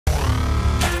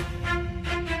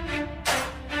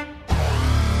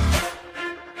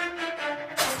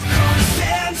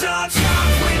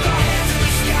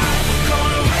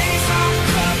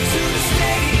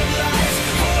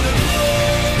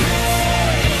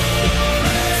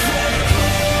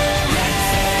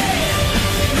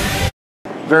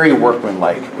very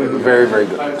workmanlike, very, very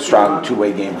good, strong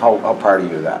two-way game. How proud are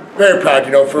you of that? Very proud.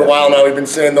 You know, for a while now we've been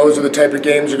saying those are the type of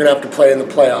games you're going to have to play in the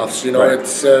playoffs. You know,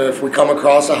 it's if we come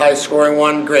across a high-scoring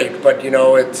one, great. But you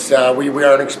know, it's we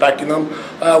aren't expecting them.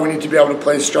 We need to be able to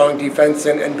play strong defense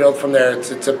and build from there.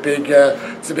 It's a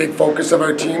big focus of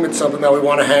our team. It's something that we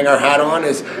want to hang our hat on,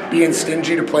 is being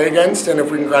stingy to play against. And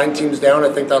if we can grind teams down,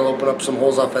 I think that'll open up some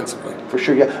holes offensively. For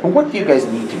sure, yeah. And what do you guys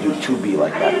need to do to be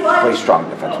like that, play strong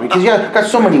defensively? Because you got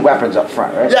so many weapons up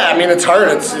front, right? Yeah, I mean, it's hard.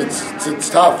 It's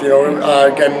tough. You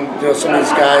know, again, you know, some of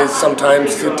these guys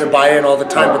sometimes to buy in all the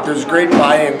time, but there's great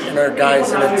buy-in in our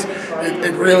guys, and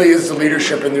it really is the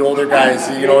leadership in the older guys.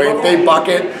 You know, if they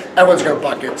bucket, everyone's going to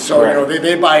bucket. So, you know,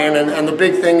 they buy in, and the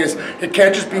big thing is it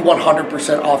can't just be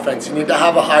 100% offense. You need to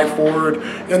have a high forward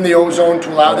in the O-zone to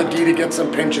allow the D to get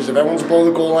some pinches. If everyone's below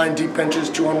the goal line, deep pinches,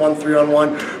 2-on-1,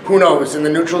 3-on-1, who knows? In the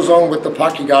neutral zone with the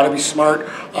puck, you got to be smart.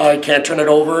 You can't turn it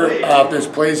over. If there's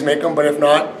plays, make them, but if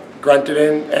not, grunt it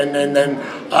in, and then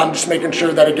just making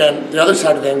sure that, again, the other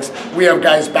side of things, we have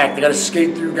guys back. They got to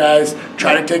skate through guys,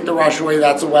 try to take the rush away.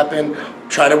 That's a weapon.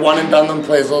 Try to one and done them,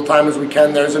 play as little time as we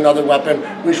can. There's another weapon.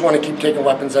 We just want to keep taking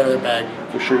weapons out of their bag.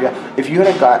 For sure, yeah. If you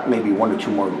had got maybe one or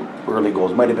two more early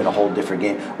goals, it might have been a whole different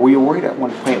game. Were you worried at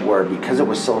one point where, because it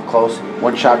was so close,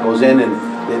 one shot goes in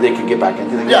and they could get back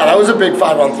into the game? Yeah, that was a big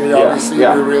 5-on-3, obviously. We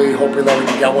were really hoping that we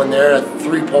could get one there. At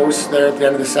 3 posts there at the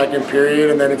end of the second period,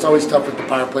 and then it's always tough with the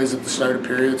power plays at the start of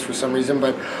periods for some reason.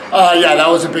 But yeah, that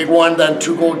was a big one. Then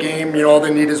 2-goal game, you know, all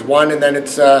they need is one, and then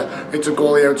it's a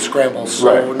goalie out scramble.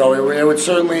 So no, it would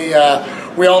certainly.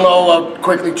 We all know how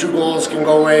quickly 2 goals can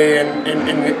go away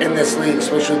in this league,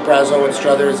 especially with Brazo and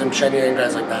Struthers and Chenier and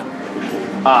guys like that.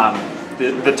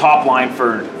 The top line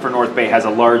for North Bay has a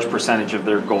large percentage of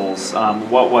their goals.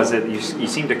 What was it? You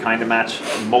seem to kind of match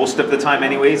most of the time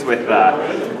anyways with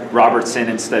Robertson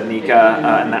and Studnicka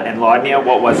and Lodnia.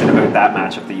 What was it about that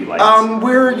matchup that you liked?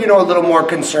 We're, you know, a little more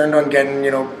concerned on getting,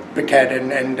 you know, Biquette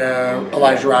and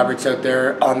Elijah Roberts out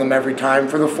there on them every time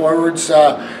for the forwards.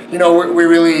 You know, we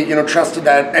really, you know, trusted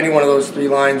that any one of those 3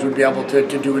 lines would be able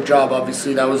to do a job.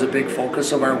 Obviously, that was a big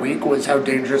focus of our week, was how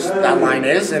dangerous that line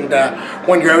is. And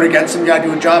when you're out against them, you got to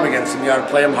do a job against them. You got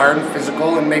to play them hard and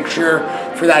physical and make sure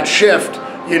for that shift,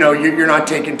 you know, you're not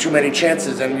taking too many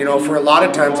chances. And, you know, for a lot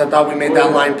of times I thought we made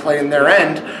that line play in their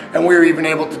end, and we were even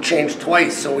able to change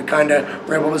twice. So we kind of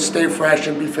were able to stay fresh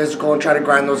and be physical and try to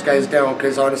grind those guys down,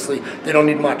 because honestly, they don't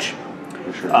need much.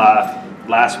 For sure.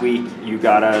 Last week you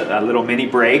got a little mini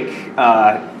break.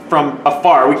 From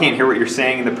afar, we can't hear what you're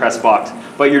saying in the press box,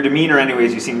 but your demeanor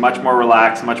anyways, you seem much more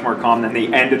relaxed, much more calm than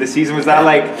the end of the season. Was that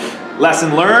like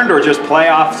lesson learned, or just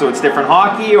playoffs, so it's different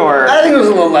hockey? Or I think it was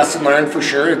a little lesson learned for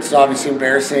sure. It's obviously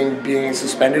embarrassing being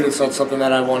suspended. It's not something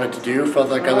that I wanted to do. Felt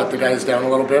like I let the guys down a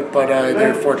little bit, but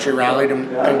they fortunately rallied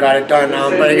and got it done.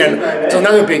 But again, it's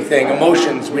another big thing,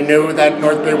 emotions. We knew that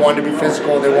North Bay wanted to be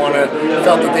physical. They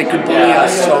felt that they could bully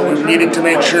us, so we needed to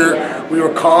make sure we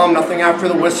were calm, nothing after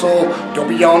the whistle. Don't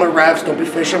be yelling at refs, don't be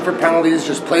fishing for penalties.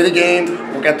 Just play the game,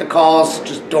 we'll get the calls.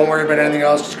 Just don't worry about anything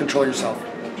else, just control yourself.